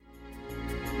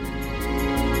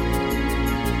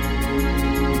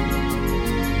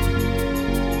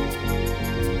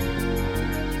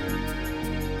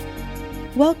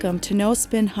Welcome to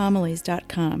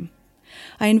NoSpinHomilies.com.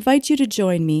 I invite you to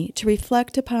join me to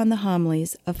reflect upon the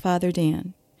homilies of Father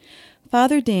Dan.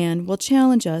 Father Dan will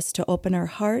challenge us to open our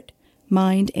heart,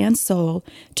 mind, and soul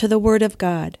to the Word of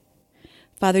God.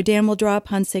 Father Dan will draw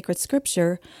upon sacred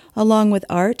scripture along with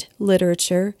art,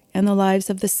 literature, and the lives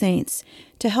of the saints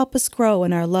to help us grow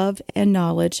in our love and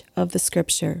knowledge of the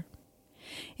scripture.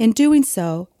 In doing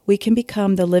so, we can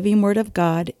become the living Word of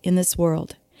God in this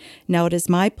world. Now it is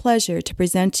my pleasure to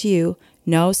present to you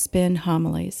No Spin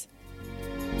Homilies.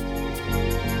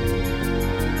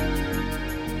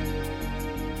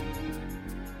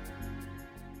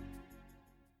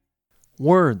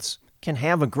 Words can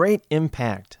have a great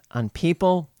impact on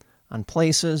people, on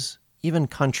places, even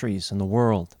countries in the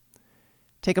world.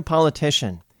 Take a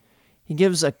politician. He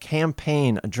gives a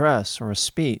campaign address or a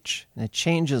speech, and it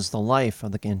changes the life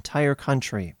of the entire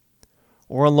country.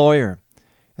 Or a lawyer.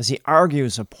 As he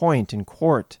argues a point in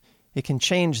court, it can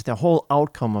change the whole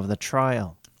outcome of the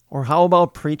trial. Or how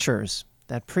about preachers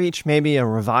that preach maybe a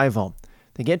revival?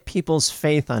 They get people's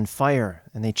faith on fire,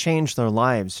 and they change their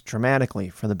lives dramatically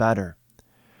for the better.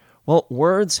 Well,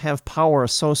 words have power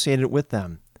associated with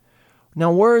them.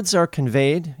 Now, words are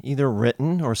conveyed, either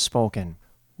written or spoken.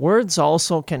 Words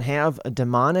also can have a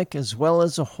demonic as well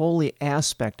as a holy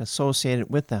aspect associated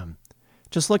with them.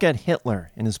 Just look at Hitler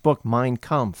in his book Mein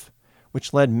Kampf,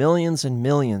 which led millions and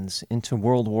millions into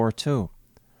World War II.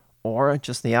 Or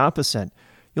just the opposite.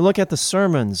 You look at the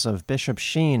sermons of Bishop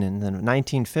Sheen in the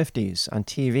 1950s on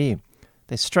TV.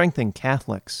 They strengthened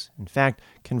Catholics, in fact,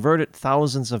 converted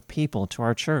thousands of people to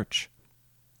our church.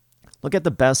 Look at the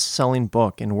best-selling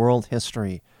book in world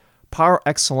history. Par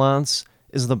excellence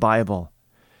is the Bible.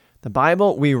 The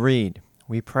Bible we read,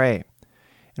 we pray.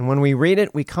 And when we read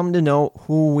it, we come to know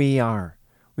who we are.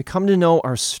 We come to know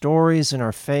our stories and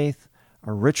our faith,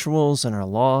 our rituals and our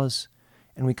laws,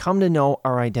 and we come to know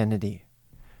our identity.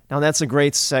 Now that's a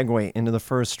great segue into the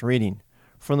first reading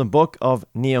from the book of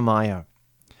Nehemiah.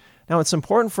 Now it's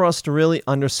important for us to really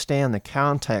understand the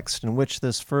context in which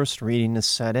this first reading is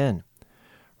set in.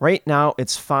 Right now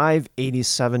it's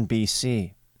 587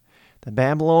 BC. The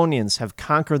Babylonians have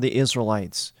conquered the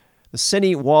Israelites. The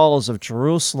city walls of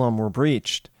Jerusalem were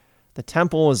breached. The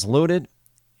temple was looted,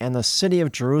 and the city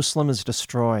of Jerusalem is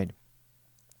destroyed.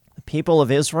 The people of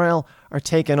Israel are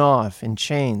taken off in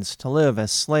chains to live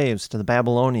as slaves to the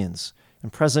Babylonians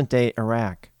in present-day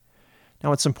Iraq.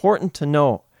 Now it's important to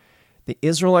note the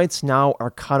Israelites now are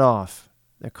cut off.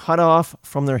 They're cut off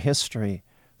from their history.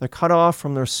 They're cut off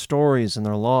from their stories and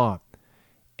their law.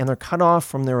 And they're cut off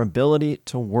from their ability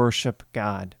to worship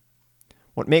God.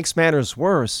 What makes matters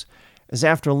worse is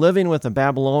after living with the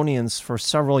Babylonians for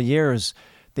several years,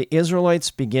 the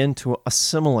Israelites begin to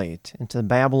assimilate into the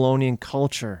Babylonian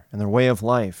culture and their way of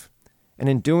life. And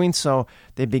in doing so,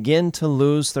 they begin to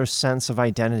lose their sense of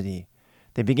identity.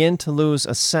 They begin to lose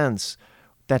a sense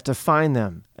that defines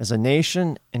them as a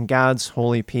nation and God's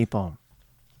holy people.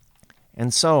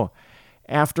 And so,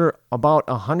 after about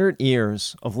 100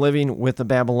 years of living with the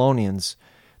Babylonians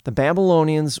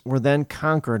were then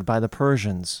conquered by the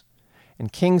Persians.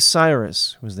 And King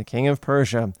Cyrus, who was the king of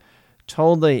Persia,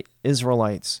 told the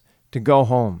Israelites to go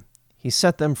home. He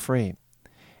set them free.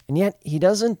 And yet he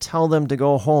doesn't tell them to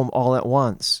go home all at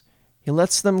once. He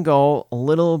lets them go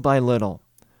little by little.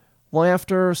 Well,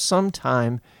 after some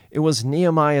time, it was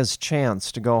Nehemiah's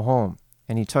chance to go home,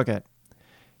 and he took it.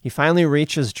 He finally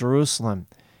reaches Jerusalem,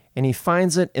 and he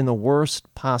finds it in the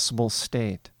worst possible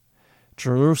state.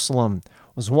 Jerusalem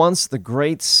was once the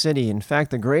great city, in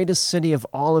fact, the greatest city of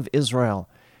all of Israel.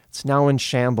 It's now in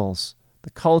shambles. The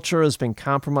culture has been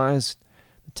compromised.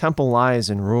 The temple lies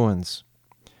in ruins.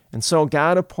 And so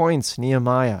God appoints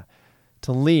Nehemiah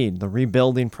to lead the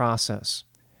rebuilding process.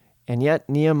 And yet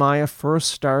Nehemiah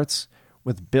first starts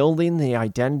with building the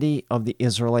identity of the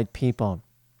Israelite people.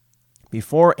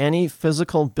 Before any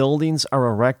physical buildings are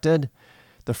erected,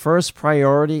 the first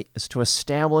priority is to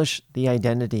establish the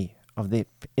identity of the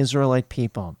Israelite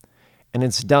people. And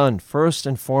it's done first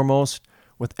and foremost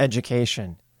with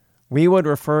education. We would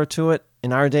refer to it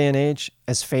in our day and age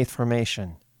as faith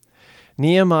formation.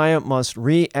 Nehemiah must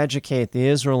re-educate the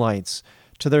Israelites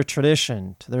to their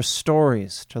tradition, to their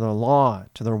stories, to their law,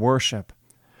 to their worship.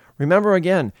 Remember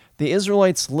again, the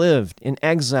Israelites lived in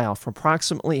exile for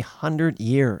approximately 100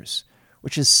 years,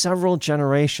 which is several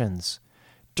generations.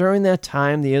 During that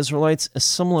time, the Israelites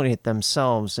assimilated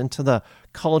themselves into the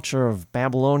culture of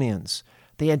Babylonians.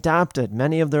 They adopted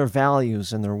many of their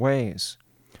values and their ways.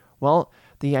 Well,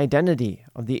 the identity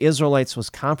of the Israelites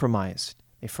was compromised.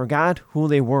 They forgot who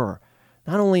they were,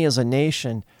 not only as a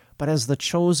nation, but as the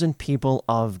chosen people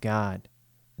of God.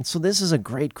 And so this is a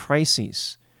great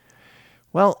crisis.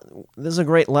 Well, this is a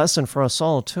great lesson for us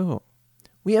all, too.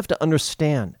 We have to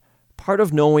understand part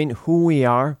of knowing who we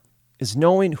are is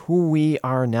knowing who we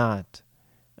are not.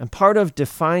 And part of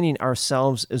defining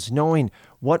ourselves is knowing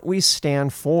what we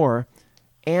stand for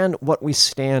and what we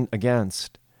stand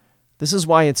against. This is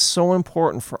why it's so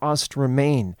important for us to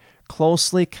remain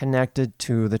closely connected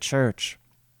to the church.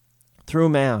 Through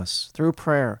Mass, through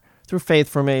prayer, through faith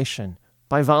formation,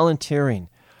 by volunteering,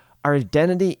 our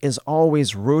identity is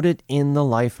always rooted in the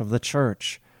life of the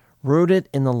church, rooted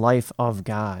in the life of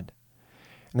God.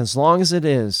 And as long as it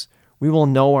is, we will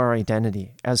know our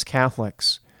identity as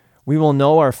Catholics. We will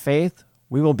know our faith,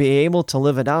 we will be able to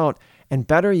live it out, and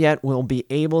better yet, we'll be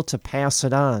able to pass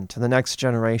it on to the next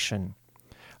generation.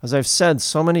 As I've said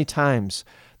so many times,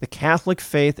 the Catholic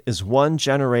faith is one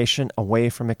generation away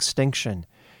from extinction.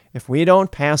 If we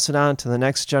don't pass it on to the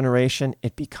next generation,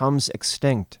 it becomes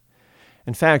extinct.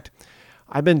 In fact,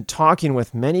 I've been talking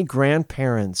with many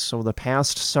grandparents over the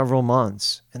past several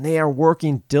months, and they are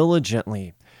working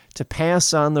diligently to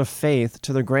pass on their faith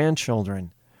to their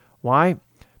grandchildren. Why?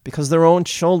 Because their own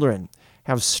children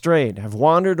have strayed, have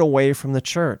wandered away from the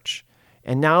church.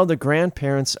 And now the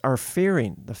grandparents are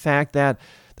fearing the fact that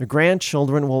the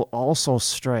grandchildren will also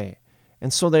stray.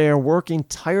 And so they are working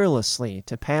tirelessly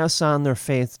to pass on their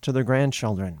faith to their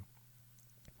grandchildren.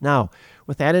 Now,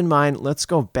 with that in mind, let's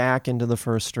go back into the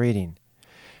first reading.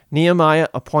 Nehemiah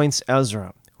appoints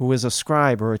Ezra, who is a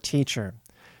scribe or a teacher,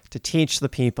 to teach the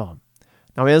people.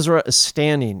 Now Ezra is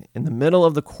standing in the middle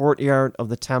of the courtyard of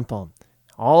the temple.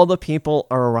 All the people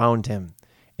are around him,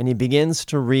 and he begins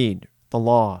to read the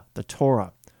law, the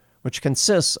Torah, which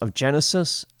consists of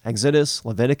Genesis, Exodus,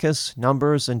 Leviticus,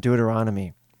 Numbers, and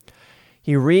Deuteronomy.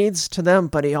 He reads to them,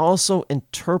 but he also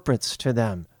interprets to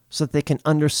them so that they can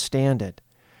understand it.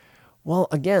 Well,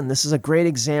 again, this is a great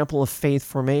example of faith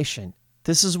formation.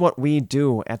 This is what we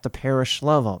do at the parish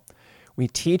level. We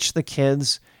teach the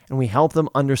kids and we help them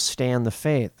understand the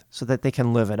faith so that they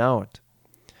can live it out.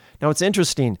 Now, it's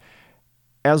interesting.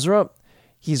 Ezra,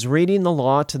 he's reading the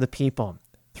law to the people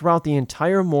throughout the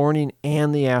entire morning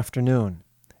and the afternoon.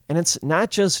 And it's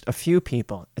not just a few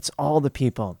people, it's all the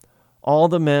people, all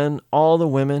the men, all the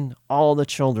women, all the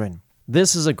children.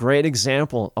 This is a great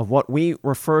example of what we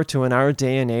refer to in our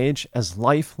day and age as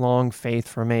lifelong faith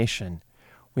formation.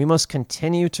 We must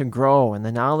continue to grow in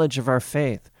the knowledge of our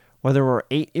faith, whether we're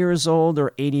 8 years old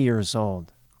or 80 years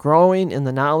old. Growing in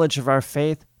the knowledge of our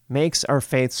faith makes our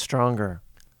faith stronger.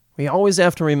 We always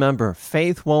have to remember,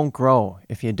 faith won't grow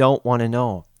if you don't want to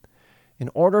know. In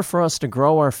order for us to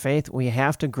grow our faith, we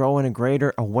have to grow in a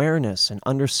greater awareness and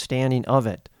understanding of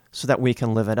it so that we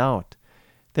can live it out.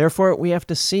 Therefore, we have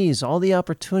to seize all the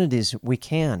opportunities we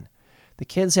can. The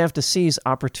kids have to seize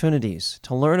opportunities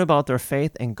to learn about their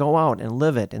faith and go out and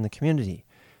live it in the community.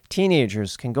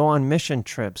 Teenagers can go on mission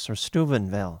trips or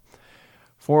Steubenville.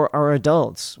 For our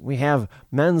adults, we have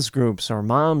men's groups or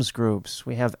moms groups.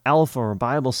 We have Alpha or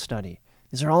Bible study.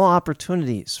 These are all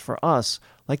opportunities for us,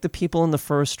 like the people in the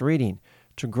first reading,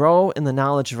 to grow in the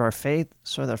knowledge of our faith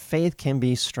so that our faith can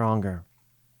be stronger.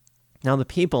 Now, the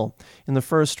people in the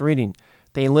first reading,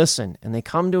 they listen and they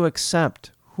come to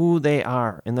accept who they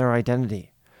are in their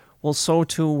identity. Well, so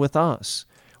too with us.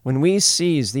 When we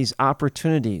seize these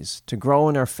opportunities to grow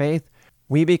in our faith,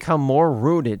 we become more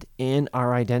rooted in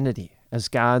our identity as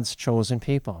God's chosen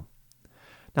people.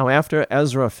 Now, after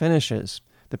Ezra finishes,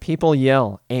 the people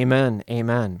yell, "Amen,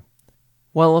 amen."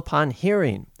 Well, upon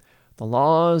hearing the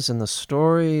laws and the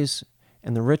stories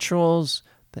and the rituals,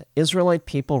 the Israelite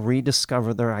people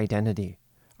rediscover their identity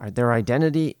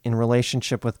in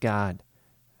relationship with God.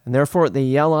 And therefore, they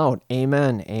yell out,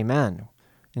 "Amen, amen."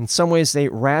 In some ways, they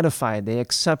ratified, they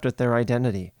accepted their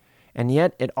identity. And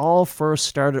yet, it all first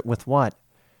started with what?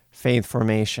 Faith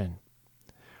formation.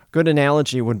 A good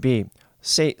analogy would be,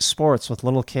 say, sports with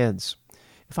little kids.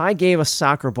 If I gave a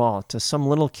soccer ball to some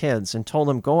little kids and told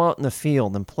them go out in the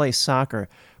field and play soccer,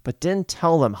 but didn't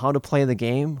tell them how to play the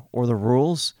game or the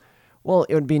rules, well,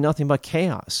 it would be nothing but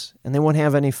chaos, and they wouldn't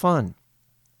have any fun.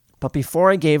 But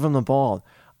before I gave them the ball,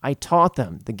 I taught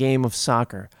them the game of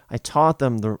soccer. I taught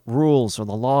them the rules or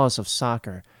the laws of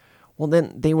soccer. Well,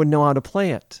 then they would know how to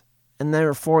play it. And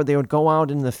therefore, they would go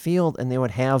out in the field and they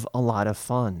would have a lot of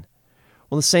fun.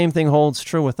 Well, the same thing holds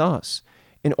true with us.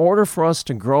 In order for us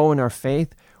to grow in our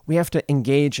faith, we have to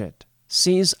engage it,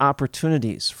 seize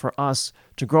opportunities for us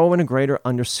to grow in a greater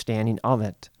understanding of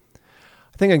it.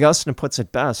 I think Augustine puts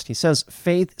it best. He says,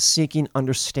 faith seeking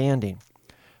understanding.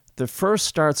 The first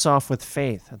starts off with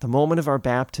faith at the moment of our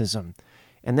baptism,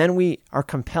 and then we are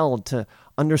compelled to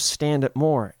understand it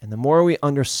more. And the more we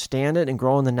understand it and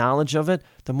grow in the knowledge of it,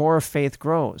 the more our faith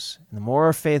grows. And the more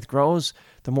our faith grows,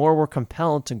 the more we're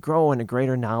compelled to grow in a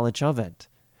greater knowledge of it.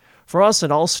 For us,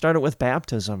 it all started with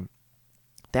baptism.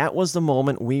 That was the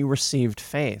moment we received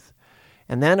faith.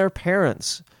 And then our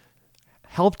parents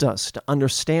helped us to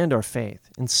understand our faith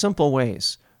in simple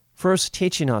ways. First,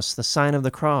 teaching us the sign of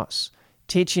the cross,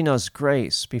 teaching us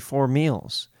grace before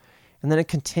meals. And then it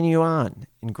continued on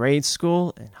in grade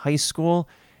school, in high school,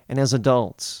 and as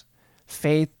adults.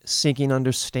 Faith seeking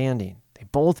understanding. They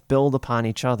both build upon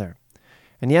each other.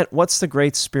 And yet, what's the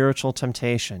great spiritual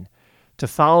temptation? To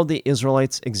follow the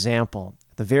Israelites' example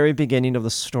at the very beginning of the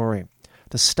story.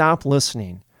 To stop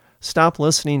listening. Stop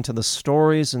listening to the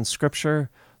stories in Scripture.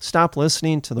 Stop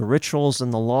listening to the rituals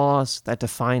and the laws that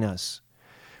define us.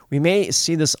 We may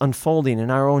see this unfolding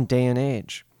in our own day and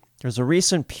age. There's a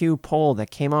recent Pew poll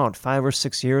that came out 5 or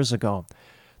 6 years ago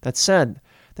that said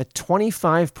that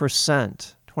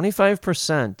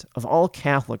 25% of all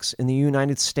Catholics in the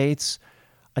United States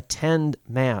attend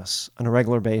Mass on a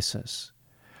regular basis.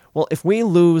 Well, if we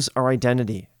lose our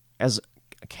identity as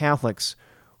Catholics,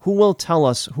 who will tell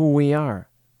us who we are?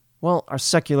 Well, our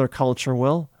secular culture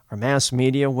will, our mass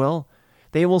media will.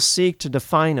 They will seek to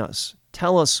define us,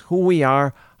 tell us who we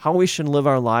are, how we should live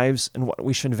our lives, and what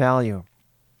we should value.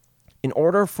 In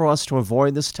order for us to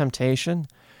avoid this temptation,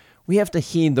 we have to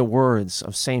heed the words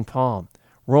of St. Paul.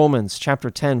 Romans chapter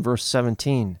 10, verse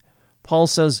 17. Paul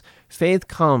says, faith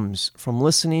comes from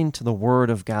listening to the Word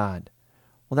of God.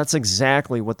 Well, that's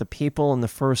exactly what the people in the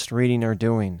first reading are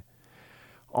doing.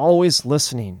 Always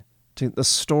listening to the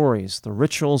stories, the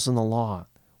rituals, and the law.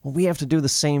 Well, we have to do the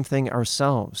same thing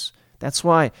ourselves. That's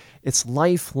why it's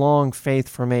lifelong faith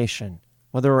formation.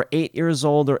 Whether we're 8 years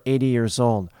old or 80 years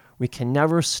old, we can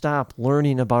never stop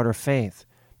learning about our faith.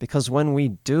 Because when we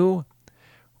do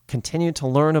continue to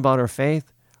learn about our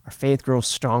faith grows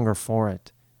stronger for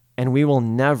it. And we will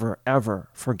never, ever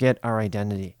forget our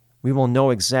identity. We will know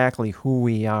exactly who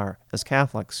we are as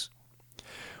Catholics.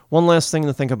 One last thing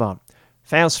to think about.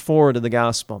 Fast forward to the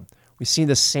gospel. We see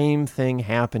the same thing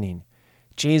happening.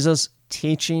 Jesus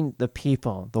teaching the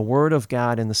people the Word of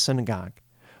God in the synagogue.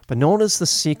 But notice the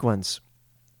sequence.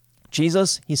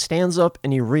 Jesus, he stands up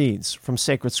and he reads from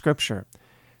sacred Scripture.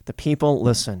 The people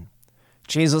listen.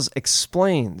 Jesus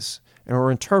explains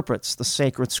or interprets the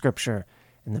sacred Scripture,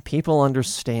 and the people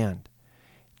understand.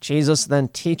 Jesus then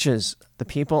teaches the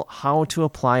people how to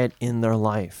apply it in their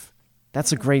life.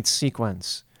 That's a great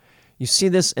sequence. You see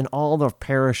this in all the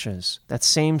parishes, that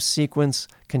same sequence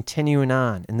continuing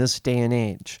on in this day and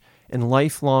age, in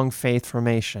lifelong faith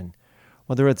formation.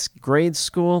 Whether it's grade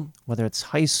school, whether it's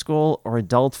high school, or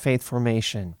adult faith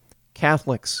formation,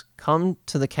 Catholics come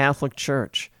to the Catholic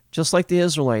Church, just like the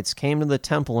Israelites came to the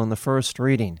temple in the first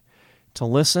reading, to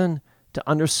listen, to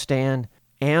understand,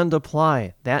 and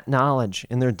apply that knowledge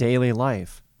in their daily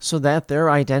life, so that their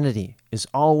identity is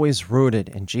always rooted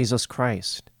in Jesus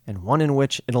Christ, and one in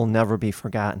which it'll never be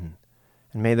forgotten.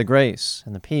 And may the grace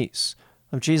and the peace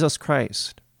of Jesus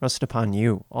Christ rest upon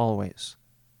you always.